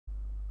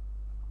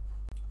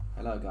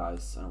Hello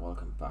guys and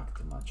welcome back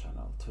to my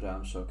channel. Today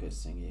I'm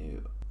showcasing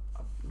you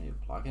a new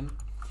plugin.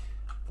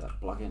 The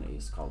plugin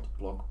is called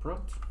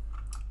BlockProt.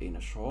 In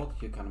short,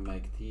 you can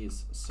make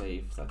these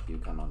safe that you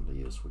can only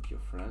use with your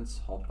friends,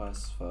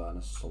 hoppers,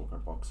 furnace,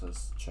 shulker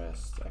boxes,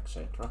 chests,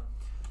 etc.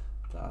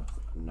 That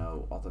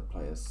no other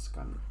players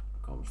can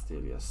come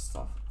steal your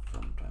stuff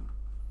from them.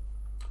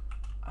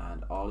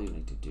 And all you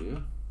need to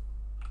do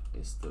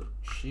is to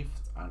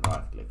shift and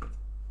right click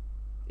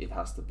it. It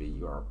has to be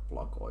your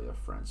block or your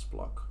friend's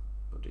block.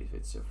 But if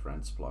it's your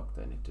friend's block,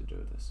 they need to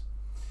do this.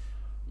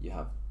 You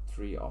have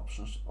three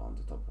options on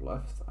the top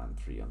left and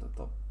three on the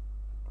top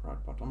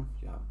right bottom.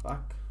 You have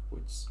back,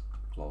 which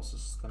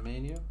closes the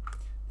menu.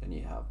 Then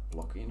you have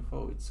block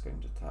info. It's going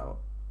to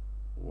tell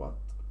what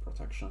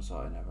protections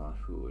are in everyone,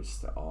 who is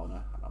the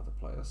owner and other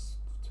players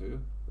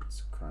too.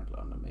 It's currently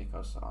under me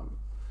because I'm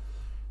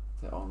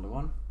the only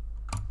one.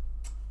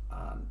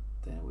 And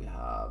then we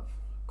have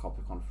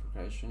copy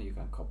configuration. You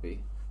can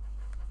copy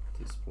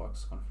this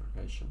block's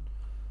configuration.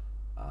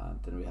 And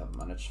then we have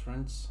manage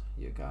friends.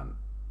 You can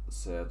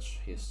search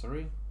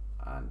history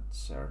and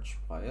search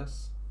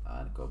players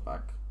and go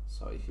back.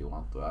 So if you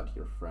want to add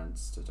your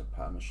friends to the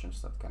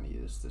permissions that can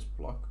use this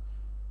block,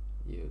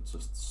 you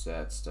just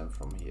search them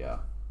from here,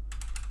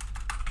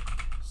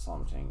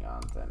 something,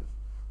 and then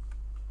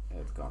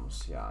it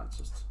comes here and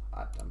just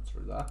add them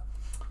through that.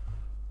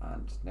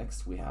 And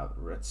next we have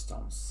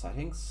redstone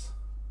settings.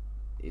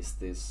 Is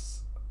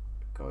this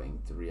going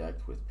to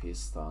react with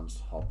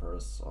pistons,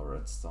 hoppers, or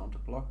redstone to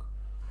block?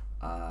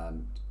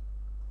 And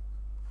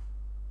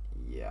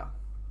yeah,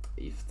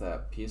 if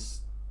the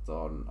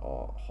piston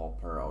or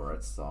hopper or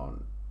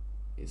redstone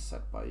is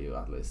set by you,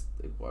 at least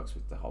it works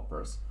with the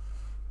hoppers.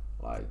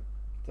 Like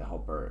the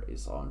hopper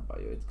is owned by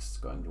you, it's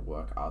going to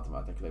work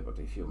automatically. But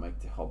if you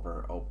make the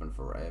hopper open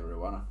for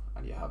everyone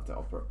and you have the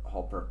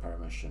hopper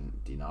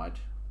permission denied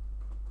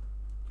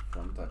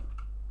from the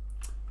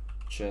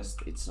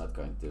chest, it's not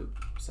going to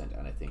send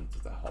anything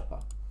to the hopper.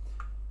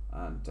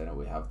 And then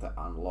we have the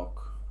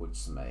unlock,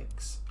 which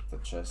makes the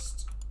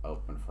chest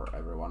open for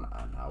everyone,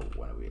 and now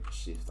when we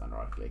shift and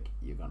right click,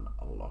 you can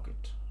unlock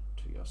it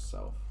to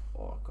yourself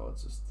or go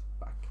just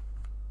back,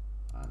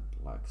 and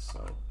like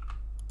so.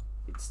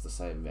 It's the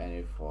same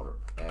menu for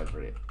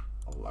every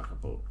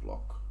unlockable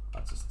block.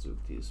 I just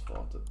took these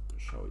for to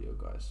show you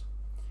guys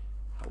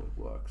how it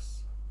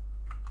works.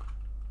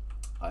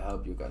 I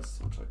hope you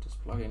guys enjoyed this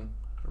plugin.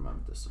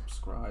 Remember to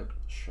subscribe,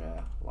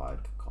 share,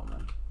 like,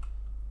 comment,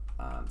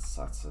 and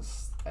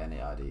suggest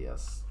any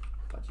ideas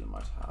that you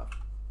might have.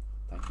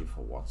 Thank you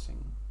for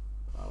watching.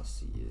 I'll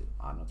see you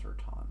another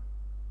time.